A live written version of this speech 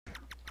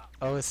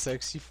Oh, it's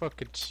six, you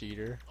fucking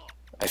cheater.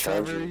 I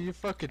found Trevor, you. you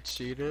fucking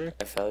cheater.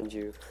 I found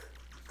you.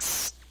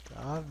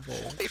 Stop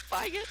it. Hey,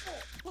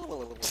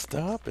 faggot!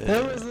 Stop it.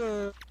 That was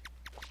a...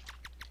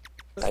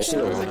 I should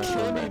That was a have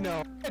kill won. me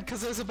now.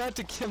 Because I was about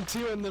to kill him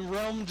too, and the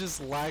realm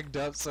just lagged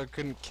up, so I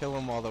couldn't kill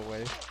him all the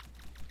way.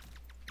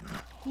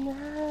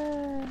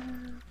 No.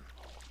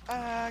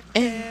 I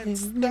can't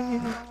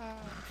stop.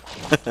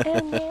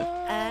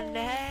 And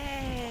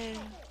then...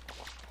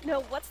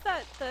 no, what's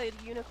that? The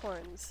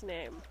unicorn's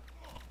name?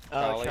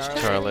 Oh,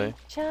 Charlie.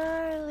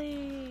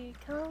 Charlie,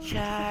 come.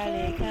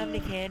 Charlie, to come to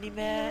Candy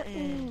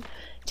Mountain.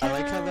 I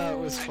like how that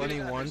was Charlie. funny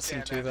didn't once in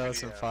understand that video.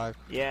 2005.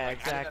 Yeah, I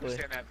didn't exactly.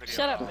 understand that video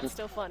Shut at up! all. It's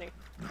still funny.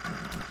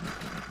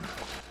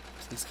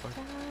 Please, Corey.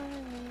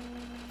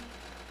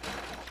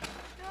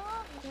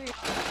 Charlie.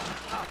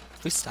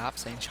 Please stop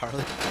saying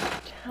Charlie.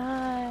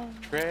 Charlie.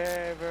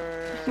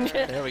 Trevor.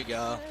 There we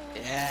go.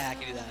 Yeah, I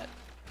can do that.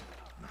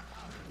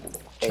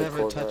 Hey, Trevor,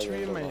 Corey, touch I'm me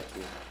in gonna my... lock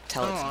you.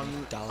 Tell No, it to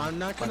me, darling. I'm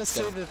not gonna Let's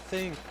say go. the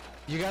thing.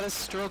 You gotta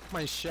stroke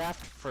my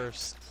shaft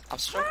first. I'm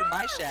stroking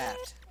my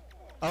shaft.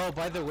 Oh,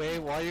 by the way,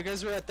 while you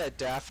guys were at that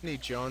Daphne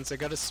Jones, I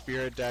got a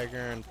Spirit Dagger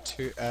and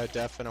two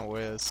Def and a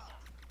Whiz.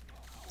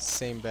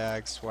 Same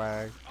bag,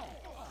 swag.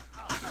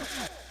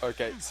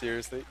 Okay,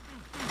 seriously.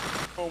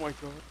 Oh my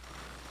god.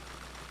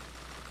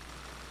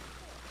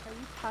 Are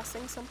you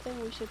passing something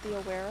we should be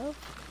aware of?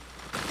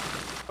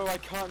 Oh, I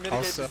can't mitigate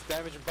Also- this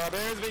damage.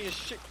 Barbarians being a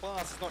shit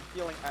class is not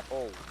healing at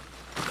all.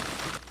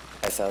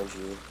 I found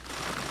you.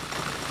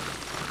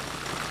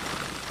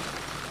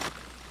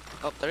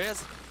 Oh, there he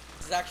is.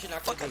 This is actually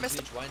not Fuck, I like a missed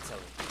huge wine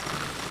cellar.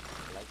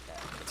 I like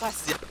that. The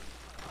class is...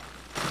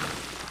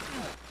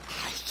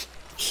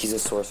 He's a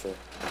sorcerer.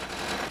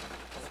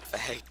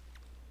 Hey.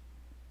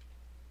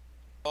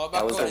 Oh, I'm That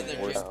not was going in the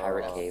there, worst Jim.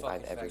 pirate Oh, cave fucking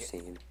I've ever faggot.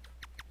 seen.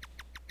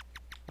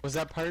 Was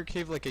that Pirate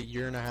Cave like a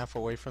year and a half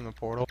away from the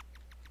portal?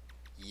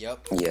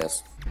 Yep.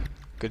 Yes.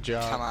 Good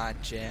job. Come on,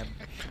 Jim.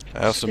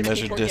 I also Did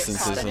measured people get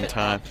distances caught and in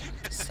time.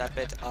 Step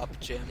it up,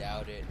 Jim.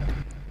 Doubt it.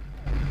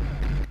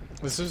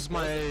 This is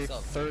my What's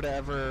up? third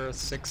ever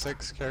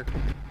 6/6 character.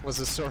 Was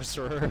a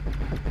sorcerer.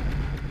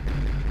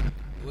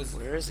 It was.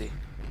 Where is he?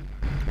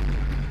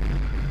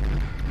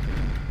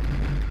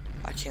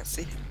 I can't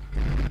see him.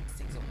 This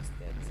thing's almost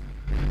dead.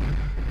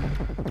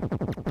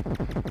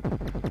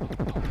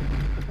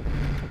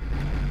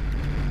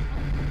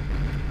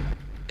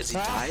 Is he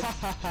died?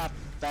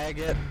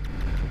 Faggot.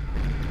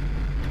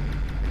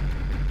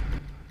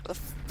 What the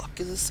fuck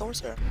is this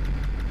sorcerer?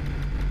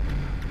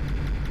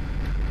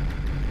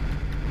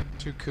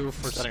 Too cool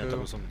for I think that school.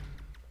 was some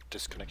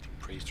disconnecting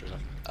priest or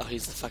something. Oh,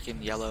 he's the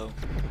fucking yellow.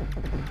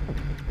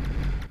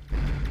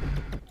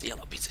 The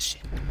yellow piece of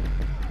shit.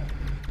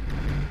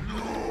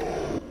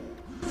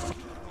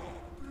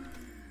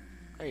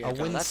 There you A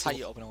go. That's how winsel.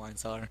 you open a wine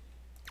cellar.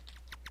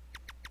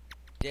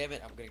 Damn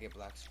it, I'm gonna get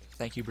black screen.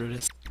 Thank you,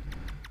 Brutus.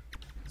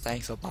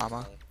 Thanks,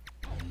 Obama.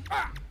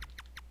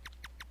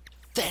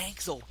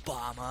 Thanks,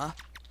 Obama.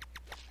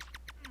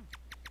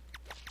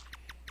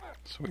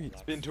 Sweet.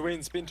 Spin to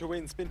win, spin to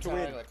win, spin to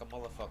Sounding win. like a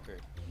motherfucker.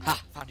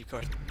 Ha! Found you,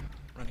 Cord.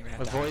 Running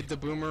around. Avoid the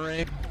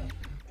boomerang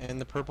and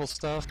the purple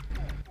stuff.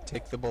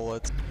 Take the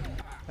bullets.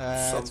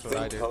 That's what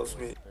I do.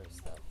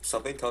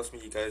 Something tells me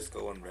you guys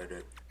go on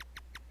Reddit.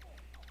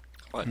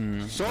 What?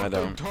 I Something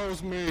don't.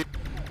 tells me.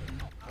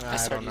 I I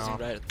started don't using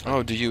know. Reddit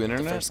Oh, do you the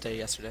internet? first day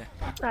yesterday.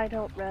 I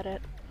don't read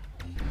it.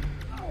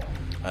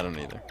 I don't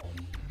either.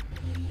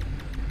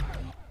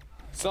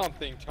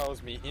 Something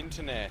tells me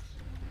internet.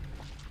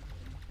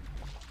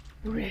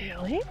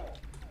 Really?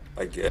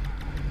 I get.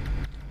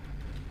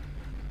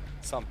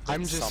 Something.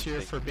 I'm just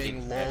here something, for being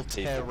internet lol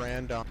people.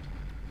 random.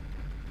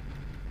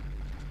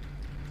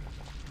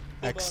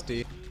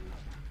 XD.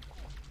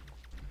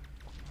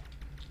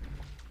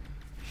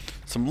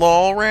 Some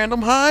lol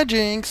random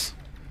hijinks.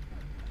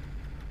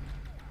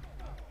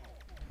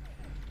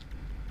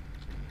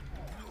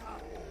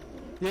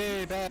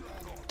 Yay, that.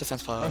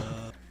 Defense file.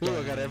 Ooh,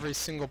 I got every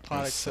single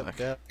pot That except suck.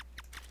 death.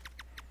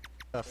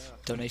 Stuff.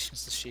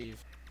 Donations to Sheev.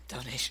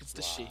 Donations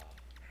to Sheev.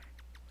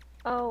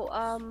 Oh,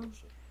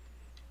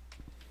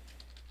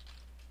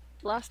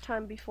 last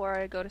time before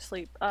I go to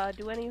sleep,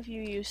 do any of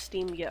you use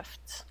Steam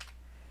gifts?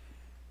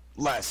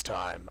 Last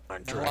time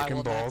on No, I Dragon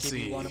will Ball not give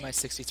Z. you one of my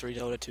 63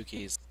 Dota 2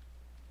 keys.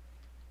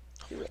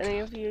 Do any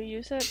of you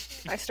use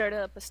it? I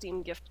started up a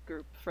Steam gift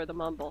group for the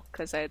Mumble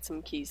because I had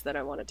some keys that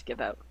I wanted to give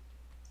out.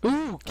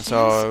 Ooh, So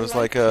keys, it I was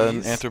like like an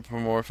keys.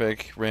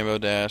 anthropomorphic Rainbow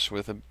Dash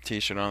with a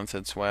t-shirt on that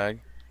said swag.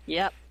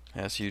 Yep,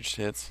 Has huge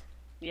tits.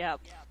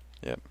 yep.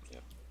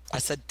 I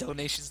said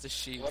donations to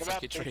Sheev. What So you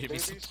about could trade me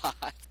some boobies?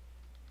 pot.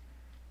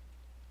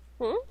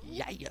 Hmm?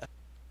 Yeah.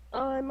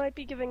 I might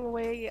be giving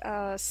away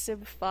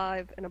Civ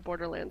 5 and a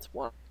Borderlands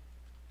 1.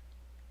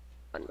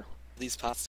 These pots